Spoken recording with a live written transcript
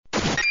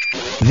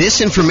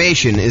This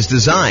information is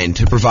designed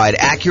to provide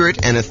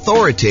accurate and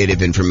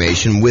authoritative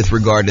information with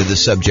regard to the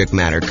subject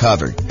matter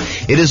covered.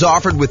 It is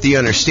offered with the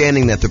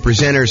understanding that the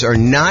presenters are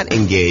not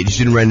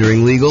engaged in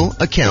rendering legal,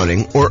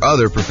 accounting, or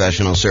other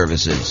professional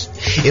services.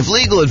 If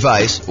legal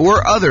advice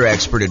or other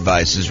expert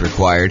advice is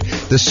required,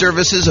 the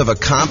services of a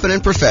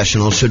competent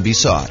professional should be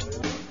sought.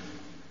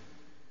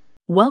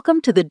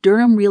 Welcome to the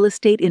Durham Real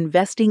Estate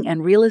Investing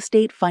and Real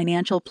Estate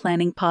Financial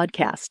Planning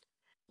Podcast.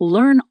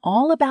 Learn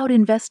all about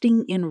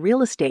investing in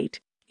real estate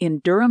in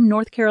Durham,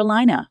 North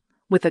Carolina,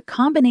 with a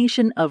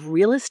combination of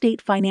real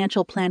estate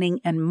financial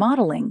planning and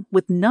modeling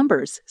with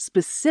numbers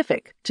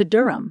specific to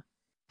Durham,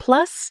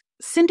 plus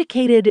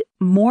syndicated,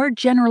 more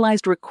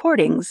generalized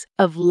recordings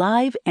of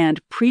live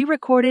and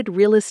pre-recorded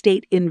real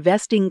estate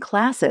investing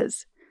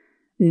classes,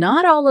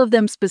 not all of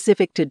them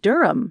specific to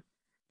Durham.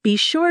 Be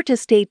sure to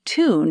stay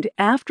tuned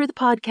after the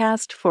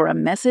podcast for a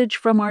message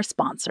from our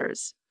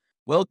sponsors.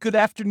 Well, good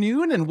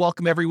afternoon and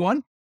welcome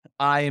everyone.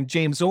 I am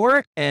James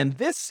Orr, and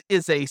this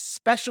is a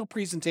special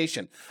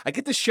presentation. I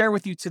get to share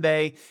with you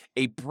today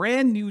a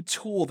brand new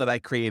tool that I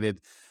created,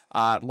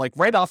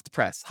 right off the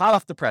press, hot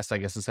off the press, I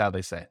guess is how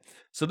they say it.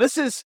 So this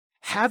is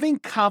having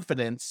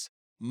confidence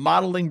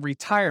modeling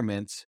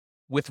retirement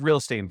with real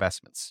estate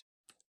investments.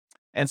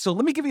 And so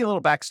let me give you a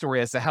little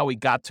backstory as to how we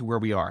got to where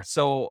we are.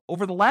 So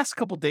over the last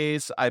couple of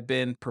days, I've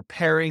been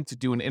preparing to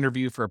do an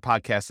interview for a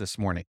podcast this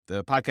morning.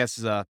 The podcast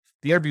is, the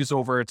interview's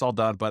over, it's all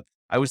done, but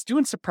I was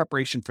doing some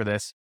preparation for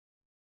this.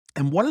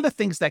 And one of the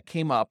things that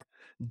came up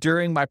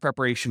during my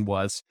preparation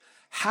was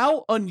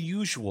how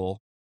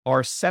unusual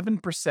are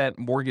 7%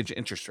 mortgage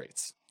interest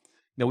rates.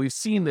 Now, we've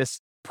seen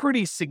this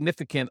pretty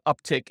significant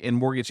uptick in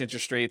mortgage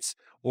interest rates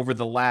over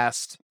the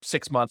last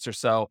 6 months or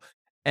so.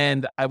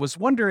 And I was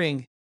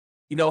wondering,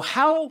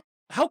 how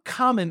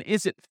common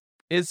is it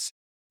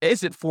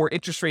for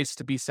interest rates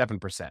to be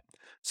 7%?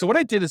 So what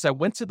I did is I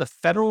went to the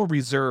Federal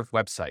Reserve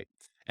website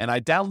and I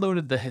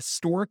downloaded the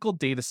historical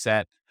data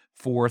set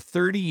for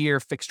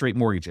 30-year fixed rate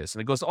mortgages.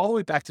 And it goes all the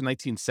way back to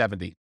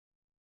 1970.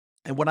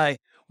 And when I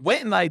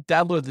went and I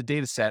downloaded the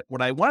data set,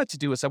 what I wanted to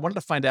do is I wanted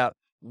to find out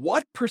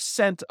what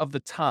percent of the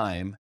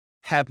time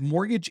have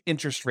mortgage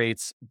interest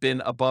rates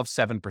been above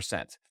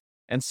 7%.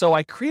 And so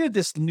I created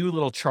this new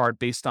little chart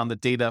based on the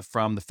data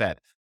from the Fed.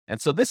 And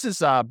so this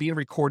is being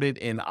recorded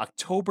in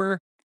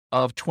October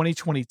of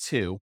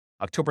 2022,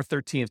 October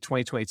 13th,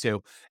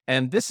 2022.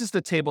 And this is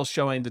the table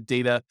showing the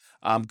data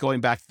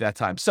going back to that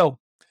time. So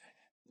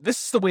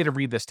this is the way to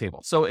read this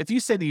table. So if you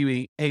say to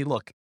me, hey,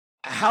 look,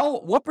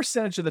 what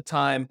percentage of the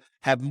time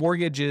have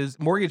mortgage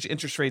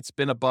interest rates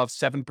been above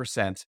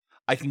 7%?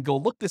 I can go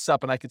look this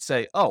up and I could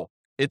say, oh,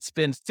 it's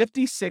been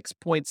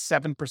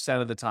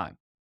 56.7% of the time.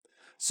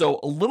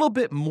 So a little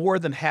bit more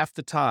than half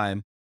the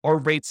time, our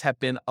rates have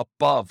been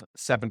above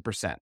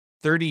 7%,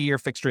 30-year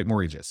fixed rate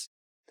mortgages.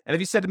 And if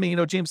you said to me,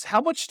 James,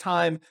 how much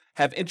time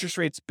have interest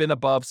rates been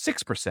above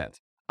 6%?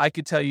 I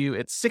could tell you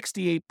it's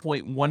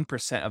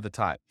 68.1% of the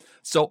time.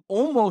 So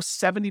almost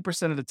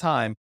 70% of the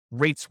time,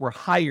 rates were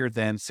higher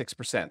than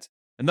 6%.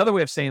 Another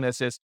way of saying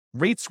this is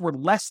rates were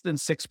less than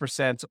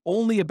 6%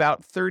 only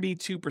about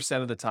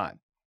 32% of the time.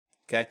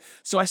 Okay.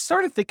 So I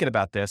started thinking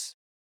about this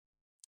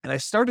and I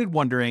started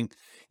wondering,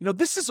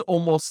 this is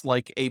almost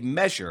like a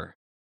measure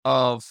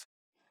of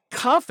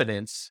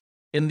confidence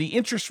in the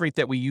interest rate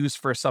that we use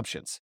for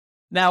assumptions.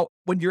 Now,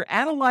 when you're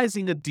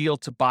analyzing a deal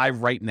to buy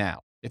right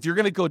now, if you're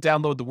going to go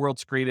download the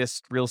world's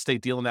greatest real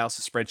estate deal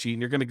analysis spreadsheet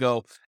and you're going to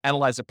go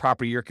analyze a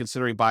property you're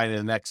considering buying in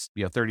the next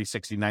 30,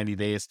 60, 90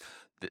 days,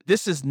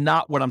 this is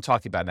not what I'm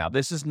talking about now.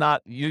 This is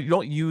not, you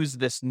don't use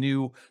this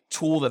new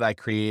tool that I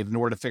created in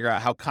order to figure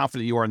out how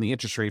confident you are in the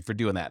interest rate for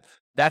doing that.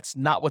 That's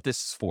not what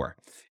this is for.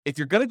 If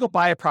you're going to go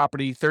buy a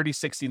property 30,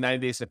 60, 90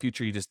 days in the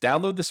future, you just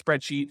download the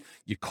spreadsheet,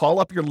 you call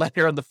up your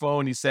lender on the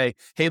phone, you say,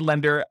 hey,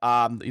 lender,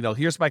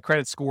 here's my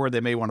credit score. They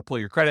may want to pull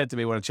your credit. They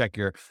may want to check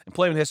your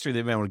employment history.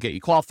 They may want to get you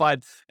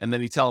qualified. And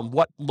then you tell them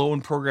what loan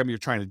program you're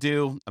trying to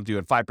do. I'm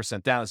doing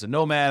 5% down as a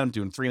nomad. I'm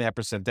doing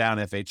 3.5% down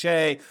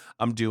FHA.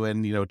 I'm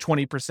doing,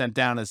 20%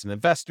 down as an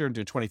investor. I'm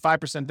doing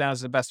 25% down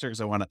as an investor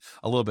because I want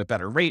a little bit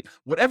better rate.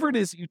 Whatever it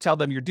is you tell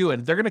them you're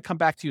doing, they're going to come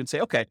back to you and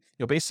say, okay,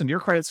 based on your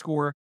credit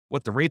score,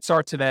 what the rates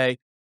are today,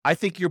 I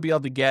think you'll be able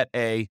to get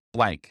a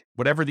blank,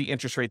 whatever the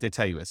interest rate they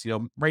tell you is.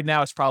 Right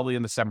now it's probably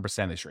in the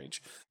 7%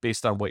 range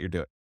based on what you're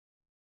doing.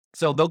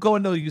 So they'll go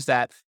and they'll use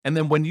that. And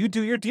then when you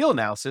do your deal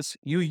analysis,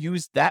 you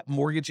use that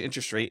mortgage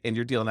interest rate in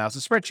your deal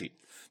analysis spreadsheet.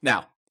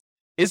 Now,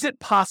 is it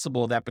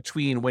possible that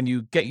between when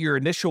you get your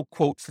initial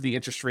quote for the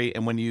interest rate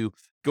and when you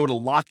go to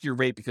lock your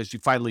rate because you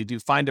finally do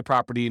find a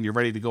property and you're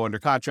ready to go under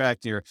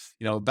contract, you're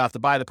about to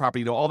buy the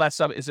property, all that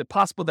stuff, is it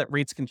possible that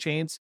rates can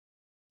change?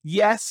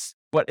 Yes,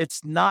 but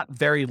it's not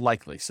very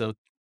likely. So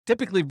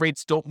typically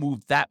rates don't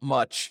move that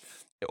much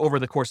over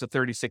the course of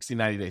 30, 60,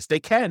 90 days. They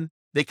can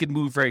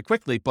move very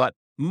quickly, but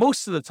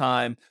most of the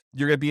time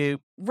you're going to be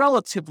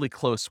relatively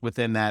close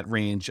within that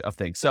range of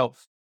things. So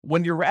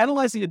when you're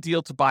analyzing a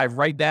deal to buy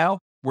right now,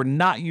 we're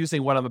not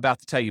using what I'm about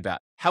to tell you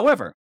about.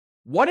 However,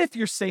 what if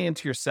you're saying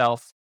to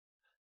yourself,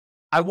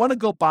 I want to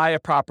go buy a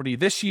property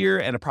this year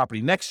and a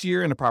property next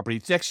year and a property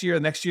next year,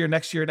 next year,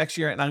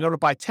 and I'm going to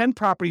buy 10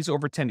 properties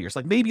over 10 years.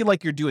 Maybe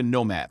you're doing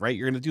Nomad, right?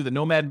 You're going to do the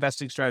Nomad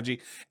investing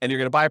strategy and you're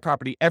going to buy a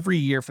property every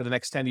year for the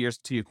next 10 years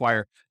until you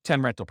acquire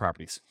 10 rental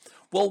properties.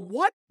 Well,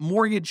 what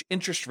mortgage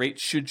interest rate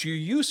should you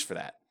use for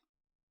that?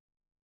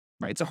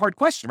 Right? It's a hard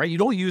question, right? You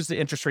don't use the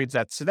interest rates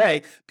that's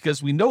today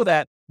because we know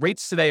that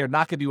rates today are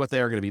not going to be what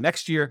they are going to be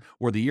next year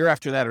or the year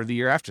after that or the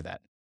year after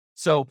that.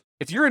 So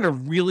if you're in a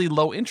really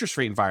low interest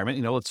rate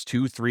environment, it's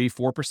 2, 3,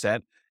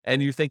 4%,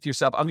 and you think to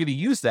yourself, I'm going to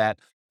use that,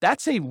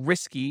 that's a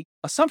risky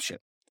assumption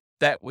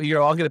that, I'm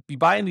going to be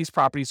buying these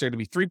properties. They're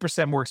going to be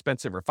 3% more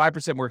expensive or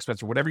 5% more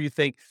expensive, whatever you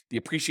think the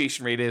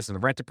appreciation rate is and the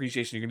rent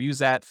appreciation, you're going to use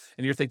that.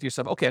 And you're thinking to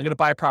yourself, okay, I'm going to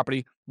buy a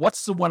property.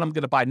 What's the one I'm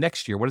going to buy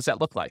next year? What does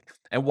that look like?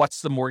 And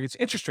what's the mortgage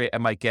interest rate I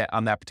might get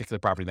on that particular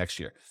property next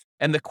year?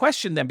 And the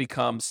question then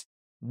becomes,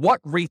 what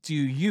rate do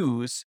you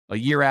use a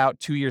year out,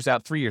 2 years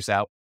out, 3 years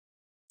out?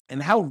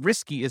 And how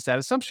risky is that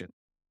assumption?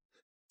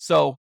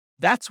 So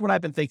that's what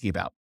I've been thinking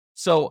about.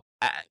 So,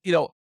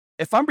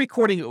 if I'm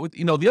recording,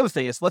 the other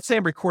thing is, let's say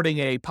I'm recording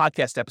a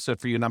podcast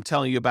episode for you and I'm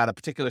telling you about a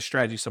particular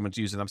strategy someone's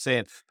using. I'm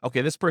saying,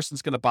 okay, this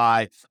person's going to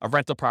buy a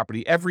rental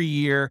property every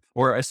year,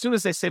 or as soon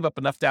as they save up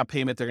enough down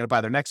payment, they're going to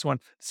buy their next one.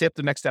 Save up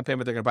the next down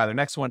payment, they're going to buy their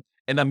next one.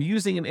 And I'm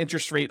using an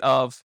interest rate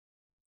of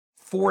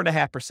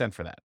 4.5%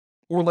 for that.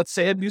 Or let's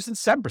say I'm using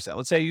 7%.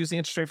 Let's say I'm using the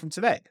interest rate from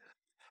today.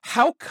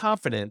 How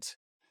confident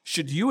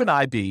should you and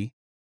I be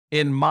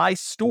in my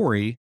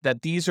story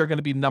that these are going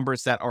to be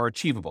numbers that are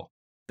achievable,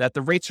 that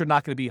the rates are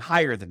not going to be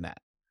higher than that?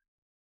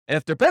 And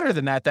if they're better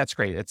than that, that's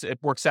great. It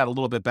works out a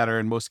little bit better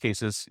in most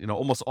cases,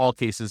 almost all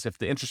cases. If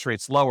the interest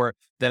rate's lower,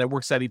 then it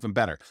works out even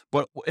better.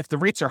 But if the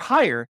rates are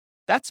higher,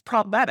 that's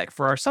problematic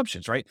for our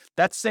assumptions, right?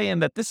 That's saying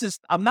that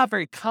I'm not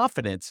very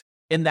confident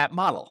in that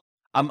model.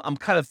 I'm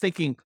kind of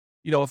thinking,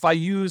 if I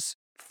use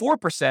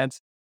 4%,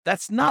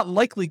 that's not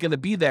likely going to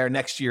be there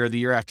next year or the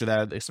year after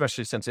that,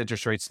 especially since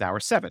interest rates now are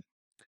 7%.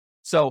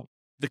 So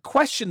the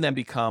question then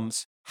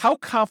becomes, how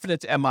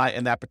confident am I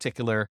in that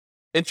particular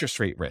interest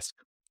rate risk?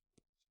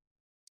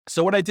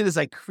 So what I did is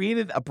I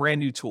created a brand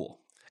new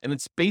tool, and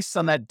it's based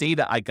on that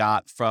data I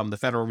got from the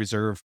Federal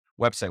Reserve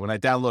website. When I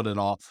downloaded it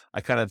all,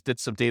 I kind of did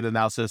some data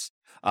analysis,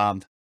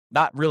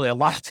 not really a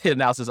lot of data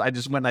analysis. I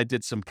just went and I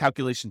did some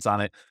calculations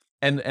on it.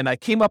 And I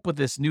came up with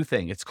this new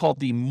thing. It's called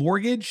the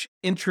Mortgage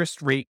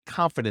Interest Rate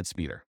Confidence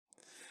Meter.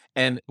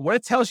 And what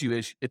it tells you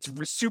is it's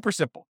super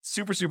simple,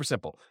 super, super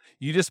simple.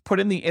 You just put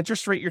in the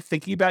interest rate you're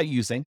thinking about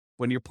using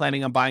when you're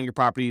planning on buying your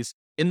properties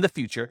in the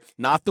future,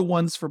 not the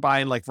ones for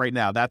buying like right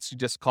now. That's, you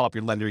just call up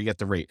your lender, you get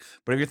the rate.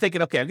 But if you're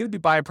thinking, okay, I'm going to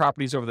be buying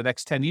properties over the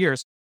next 10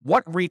 years,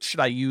 what rate should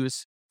I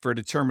use for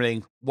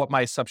determining what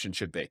my assumption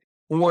should be?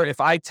 Or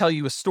if I tell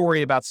you a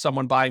story about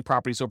someone buying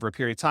properties over a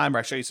period of time, or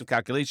I show you some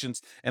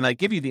calculations and I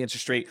give you the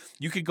interest rate,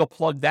 you could go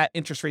plug that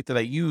interest rate that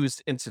I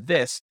used into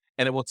this,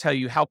 and it will tell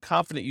you how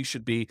confident you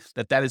should be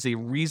that that is a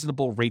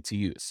reasonable rate to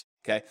use.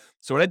 Okay.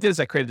 So what I did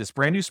is I created this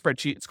brand new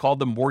spreadsheet. It's called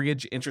the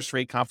Mortgage Interest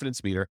Rate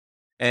Confidence Meter.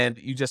 And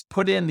you just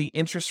put in the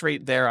interest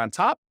rate there on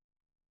top,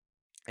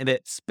 and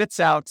it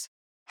spits out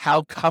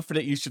how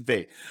confident you should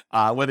be,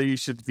 whether you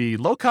should be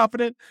low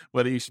confident,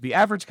 whether you should be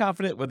average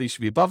confident, whether you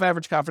should be above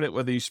average confident,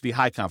 whether you should be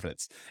high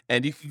confidence.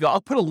 And you can go, I'll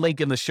put a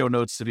link in the show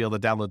notes to be able to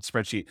download the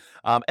spreadsheet.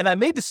 And I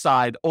may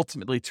decide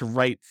ultimately to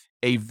write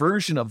a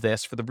version of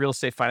this for the Real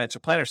Estate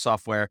Financial Planner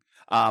software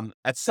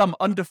at some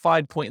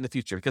undefined point in the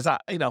future, because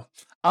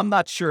I'm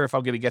not sure if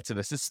I'm going to get to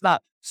this. It's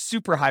not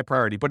super high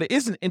priority, but it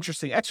is an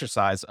interesting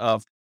exercise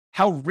of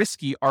how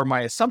risky are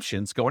my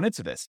assumptions going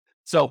into this.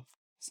 So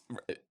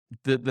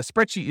the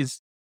spreadsheet is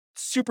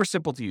super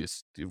simple to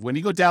use. When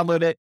you go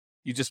download it,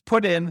 you just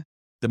put in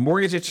the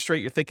mortgage interest rate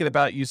you're thinking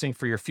about using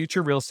for your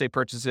future real estate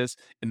purchases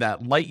in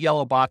that light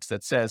yellow box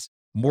that says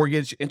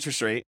mortgage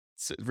interest rate.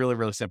 It's really,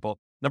 really simple.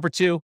 Number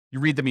 2, you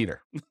read the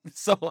meter.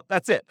 So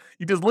that's it.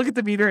 You just look at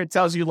the meter. It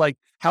tells you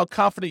how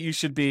confident you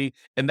should be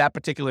in that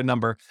particular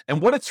number.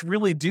 And what it's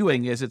really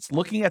doing is it's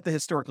looking at the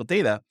historical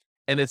data,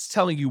 and it's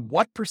telling you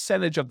what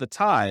percentage of the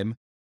time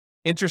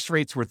interest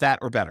rates were that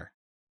or better.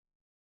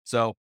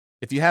 So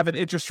if you have an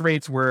interest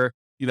rates where,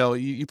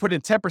 you put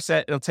in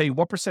 10%, it'll tell you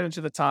what percentage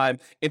of the time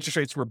interest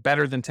rates were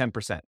better than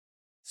 10%.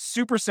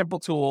 Super simple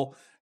tool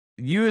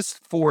used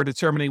for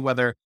determining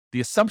whether the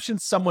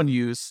assumptions someone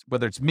used,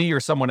 whether it's me or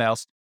someone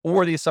else,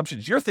 or the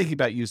assumptions you're thinking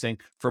about using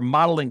for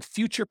modeling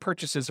future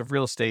purchases of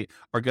real estate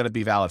are going to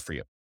be valid for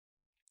you.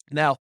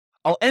 Now,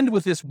 I'll end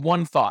with this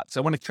one thought. So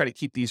I want to try to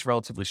keep these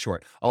relatively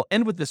short. I'll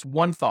end with this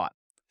one thought.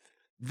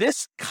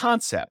 This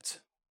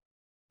concept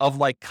of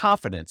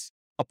confidence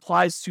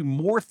applies to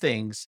more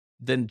things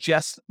than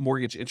just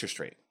mortgage interest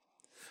rate.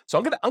 So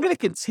I'm going to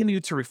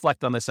continue to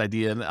reflect on this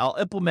idea, and I'll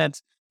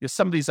implement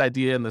some of these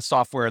ideas in the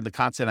software and the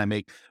content I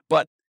make.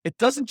 But it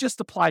doesn't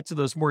just apply to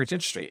those mortgage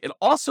interest rate. It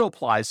also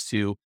applies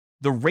to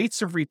the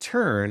rates of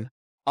return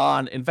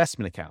on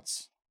investment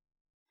accounts.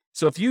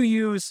 So if you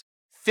use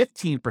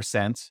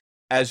 15%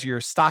 as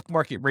your stock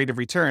market rate of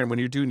return when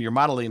you're doing your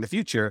modeling in the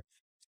future,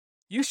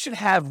 you should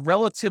have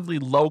relatively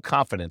low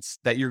confidence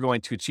that you're going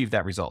to achieve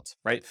that result,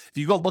 right? If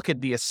you go look at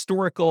the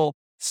historical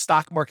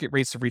stock market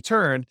rates of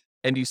return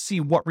and you see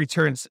what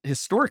returns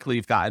historically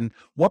you've gotten,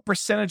 what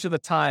percentage of the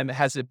time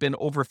has it been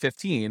over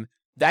 15?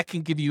 That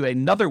can give you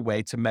another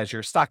way to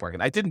measure stock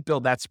market. I didn't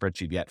build that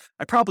spreadsheet yet.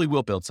 I probably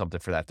will build something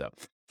for that though.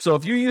 So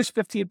if you use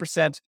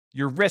 15%,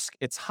 your risk,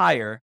 it's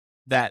higher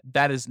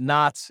that is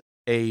not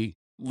a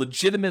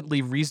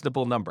legitimately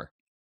reasonable number.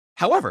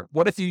 However,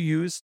 what if you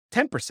use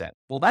 10%?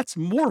 Well, that's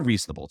more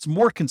reasonable. It's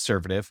more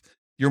conservative.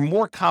 You're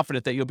more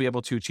confident that you'll be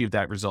able to achieve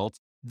that result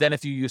than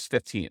if you use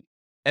 15.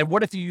 And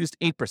what if you used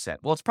 8%?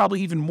 Well, it's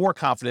probably even more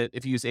confident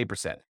if you use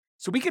 8%.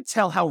 So we could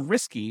tell how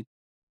risky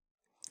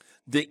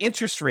the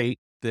interest rate,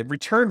 the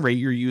return rate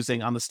you're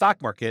using on the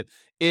stock market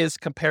is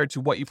compared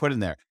to what you put in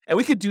there. And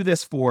we could do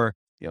this for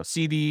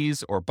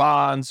CDs or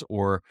bonds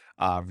or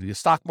the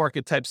stock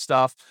market type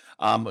stuff.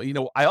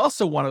 I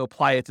also want to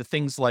apply it to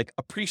things like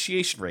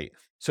appreciation rate.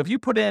 So if you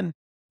put in,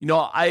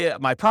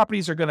 my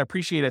properties are going to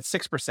appreciate at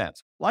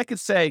 6%. Well, I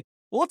could say,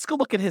 well, let's go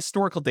look at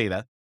historical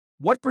data.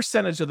 What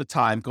percentage of the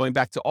time, going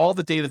back to all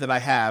the data that I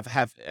have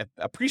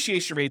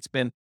appreciation rates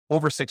been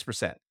over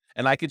 6%?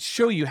 And I could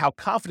show you how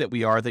confident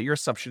we are that your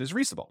assumption is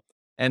reasonable.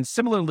 And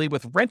similarly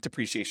with rent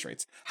appreciation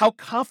rates, how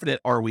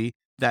confident are we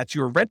that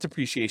your rent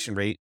appreciation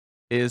rate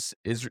is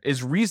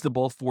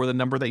reasonable for the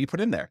number that you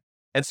put in there?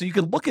 And so you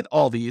can look at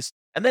all these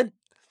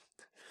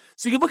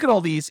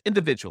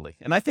individually.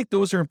 And I think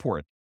those are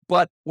important.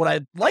 But what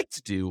I'd like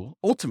to do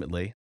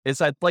ultimately is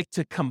I'd like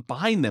to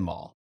combine them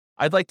all.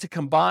 I'd like to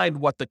combine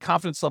what the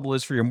confidence level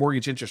is for your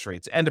mortgage interest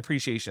rates and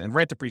appreciation and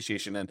rent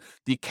appreciation and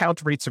the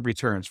account rates of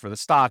returns for the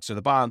stocks or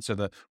the bonds or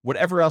the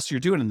whatever else you're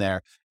doing in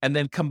there, and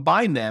then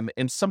combine them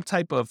in some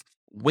type of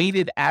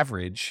weighted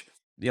average,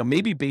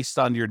 maybe based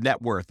on your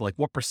net worth, like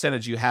what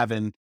percentage you have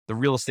in the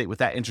real estate with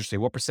that interest rate,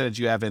 what percentage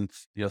you have in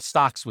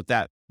stocks with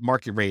that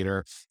market rate,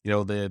 or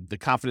the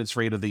confidence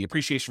rate or the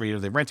appreciation rate or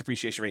the rent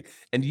appreciation rate,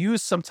 and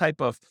use some type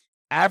of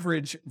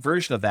average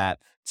version of that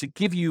to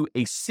give you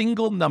a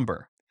single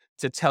number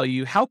to tell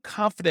you how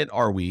confident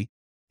are we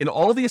in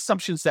all the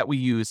assumptions that we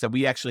use that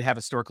we actually have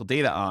historical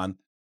data on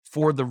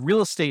for the real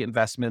estate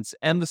investments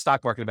and the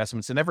stock market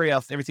investments and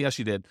everything else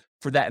you did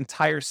for that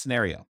entire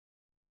scenario.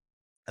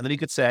 And then you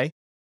could say,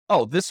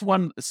 oh, this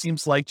one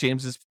seems like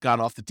James has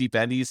gone off the deep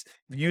end. He's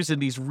using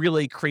these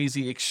really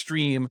crazy,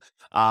 extreme,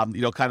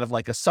 kind of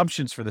like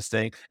assumptions for this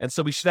thing. And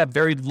so we should have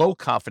very low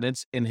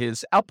confidence in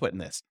his output in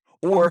this.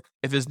 Or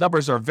if his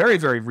numbers are very,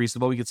 very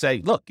reasonable, we could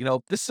say, look,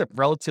 this is a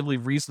relatively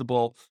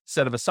reasonable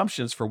set of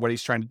assumptions for what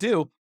he's trying to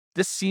do.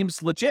 This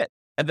seems legit.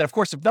 And then, of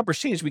course, if numbers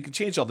change, we can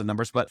change all the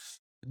numbers. But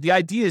the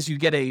idea is you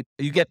get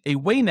a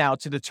way now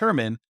to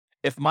determine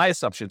if my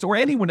assumptions or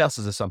anyone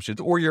else's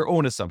assumptions or your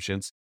own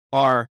assumptions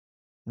are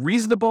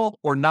reasonable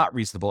or not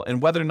reasonable,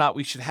 and whether or not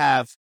we should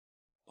have,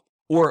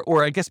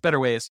 or I guess better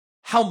way is,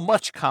 how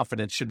much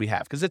confidence should we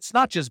have? Because it's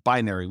not just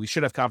binary. We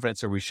should have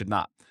confidence or we should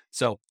not.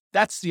 So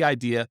that's the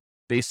idea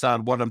based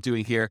on what I'm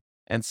doing here.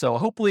 And so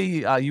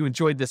hopefully you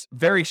enjoyed this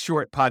very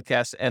short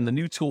podcast and the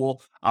new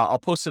tool. I'll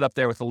post it up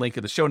there with a link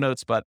in the show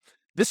notes. But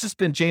this has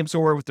been James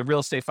Orr with the Real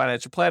Estate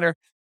Financial Planner.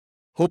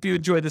 Hope you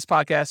enjoyed this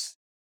podcast.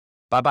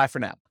 Bye-bye for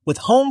now. With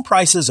home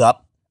prices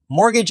up,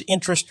 mortgage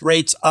interest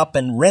rates up,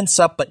 and rents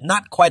up, but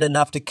not quite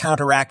enough to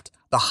counteract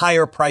the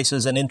higher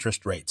prices and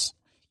interest rates,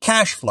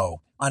 cash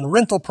flow on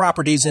rental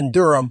properties in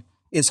Durham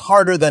is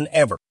harder than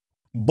ever.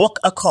 Book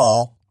a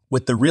call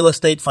with the Real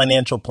Estate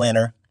Financial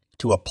Planner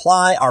to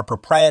apply our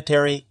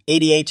proprietary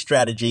 88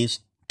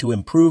 strategies to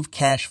improve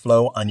cash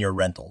flow on your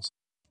rentals.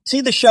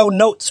 See the show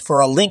notes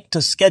for a link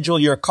to schedule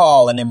your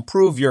call and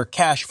improve your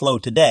cash flow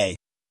today.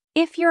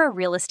 If you're a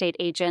real estate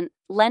agent,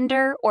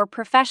 lender, or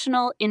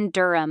professional in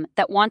Durham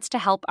that wants to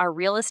help our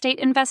real estate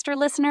investor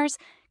listeners,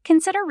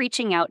 consider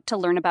reaching out to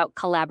learn about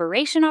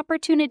collaboration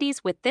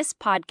opportunities with this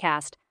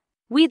podcast.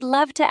 We'd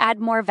love to add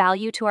more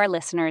value to our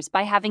listeners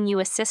by having you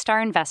assist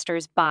our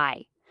investors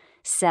buy,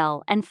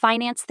 sell, and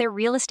finance their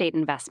real estate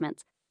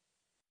investments.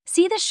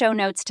 See the show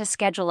notes to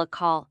schedule a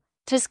call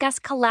to discuss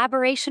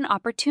collaboration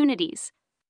opportunities.